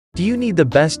Do you need the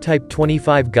best Type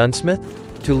 25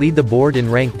 Gunsmith to lead the board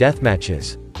in ranked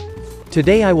deathmatches?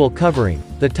 Today I will covering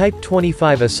the Type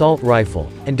 25 assault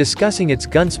rifle and discussing its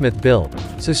Gunsmith build,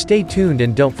 so stay tuned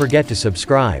and don't forget to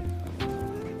subscribe.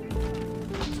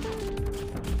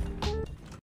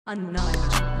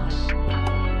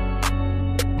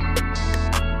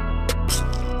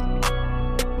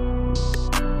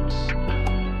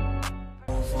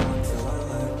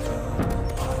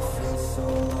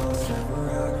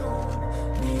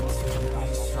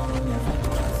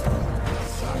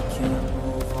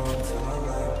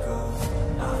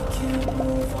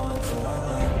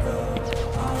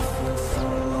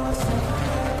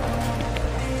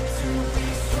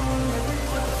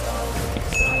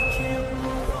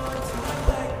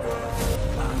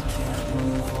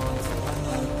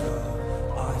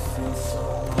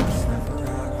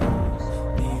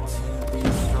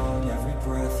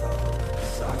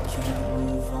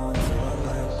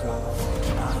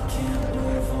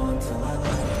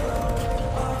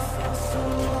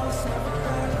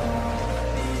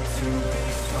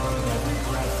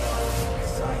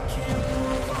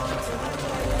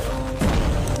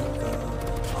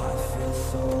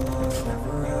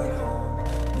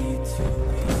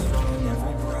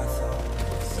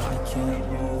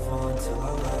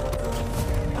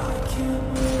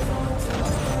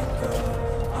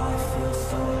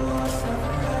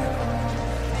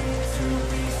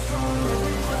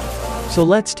 So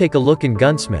let's take a look in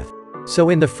Gunsmith.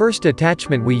 So in the first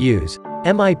attachment we use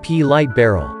MIP light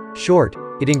barrel. Short,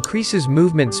 it increases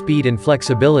movement speed and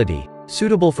flexibility,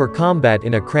 suitable for combat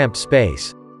in a cramped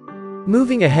space.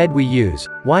 Moving ahead we use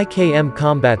YKM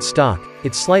combat stock,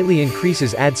 it slightly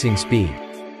increases adsing speed.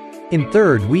 In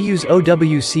third we use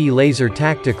OWC laser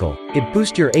tactical, it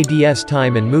boosts your ADS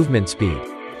time and movement speed.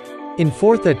 In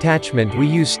fourth attachment we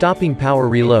use stopping power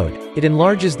reload, it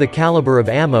enlarges the caliber of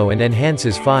ammo and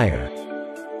enhances fire.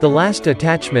 The last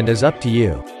attachment is up to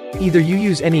you. Either you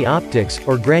use any optics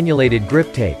or granulated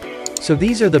grip tape. So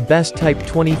these are the best Type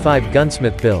 25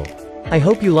 Gunsmith build. I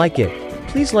hope you like it.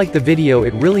 Please like the video,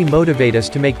 it really motivate us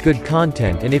to make good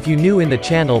content, and if you new in the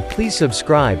channel please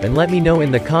subscribe and let me know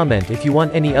in the comment if you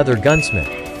want any other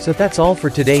Gunsmith. So that's all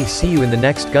for today, see you in the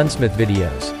next Gunsmith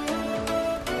videos.